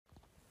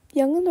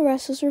Young and the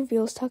Restless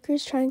reveals Tucker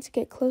is trying to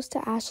get close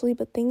to Ashley,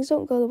 but things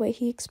don't go the way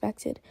he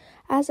expected.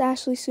 As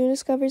Ashley soon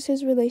discovers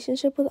his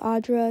relationship with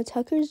Audra,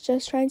 Tucker is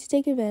just trying to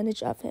take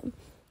advantage of him.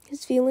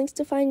 His feelings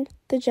define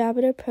the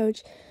Jabbit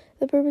approach.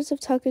 The purpose of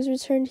Tucker's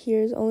return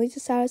here is only to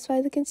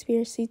satisfy the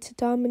conspiracy to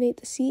dominate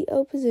the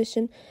CEO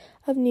position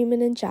of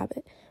Newman and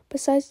Jabbit.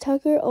 Besides,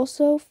 Tucker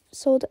also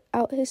sold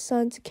out his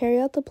son to carry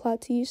out the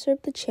plot to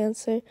usurp the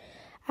Chancellor.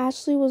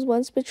 Ashley was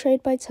once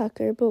betrayed by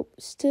Tucker, but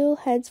still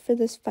heads for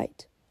this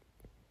fight.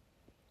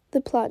 The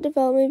plot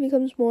development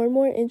becomes more and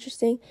more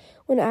interesting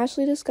when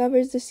Ashley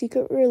discovers the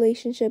secret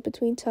relationship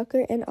between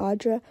Tucker and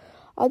Audra.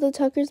 Although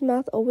Tucker's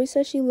mouth always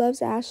says she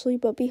loves Ashley,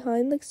 but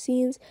behind the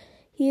scenes,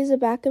 he is a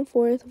back and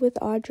forth with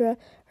Audra,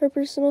 her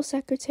personal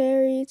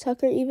secretary.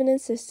 Tucker even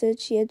insisted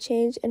she had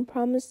changed and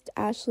promised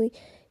Ashley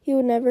he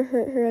would never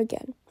hurt her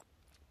again.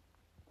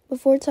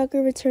 Before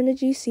Tucker returned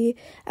to GC,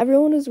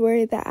 everyone was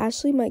worried that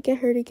Ashley might get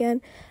hurt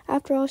again.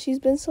 After all, she's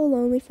been so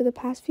lonely for the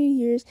past few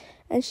years,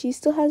 and she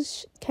still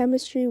has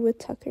chemistry with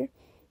Tucker.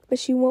 But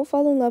she won't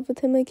fall in love with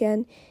him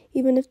again.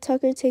 Even if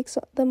Tucker takes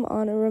them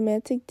on a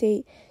romantic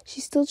date,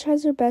 she still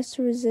tries her best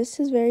to resist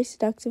his very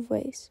seductive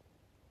ways.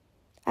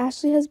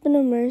 Ashley has been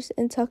immersed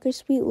in Tucker's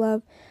sweet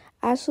love.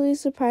 Ashley is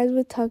surprised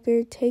with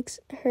Tucker, takes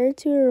her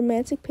to a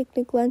romantic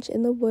picnic lunch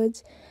in the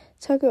woods.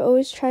 Tucker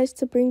always tries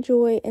to bring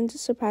joy and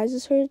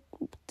surprises her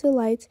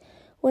delight.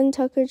 When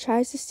Tucker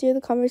tries to steer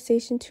the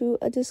conversation to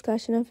a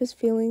discussion of his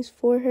feelings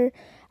for her,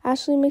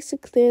 Ashley makes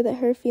it clear that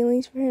her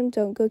feelings for him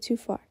don't go too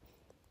far.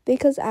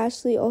 Because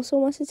Ashley also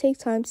wants to take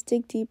time to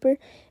dig deeper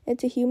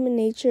into human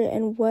nature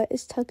and what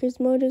is Tucker's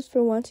motives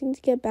for wanting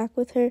to get back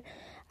with her,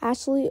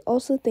 Ashley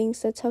also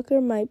thinks that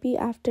Tucker might be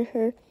after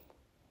her,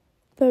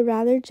 but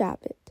rather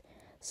Jabbit.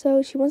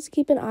 So she wants to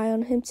keep an eye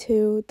on him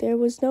too. There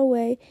was no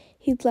way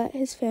he'd let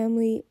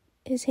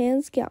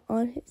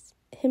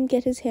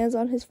get his hands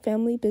on his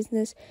family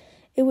business.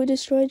 It would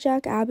destroy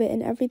Jack Abbott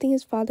and everything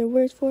his father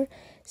worked for.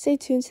 Stay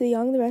tuned to the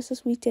Young and the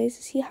Restless weekdays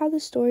to see how the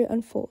story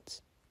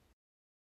unfolds.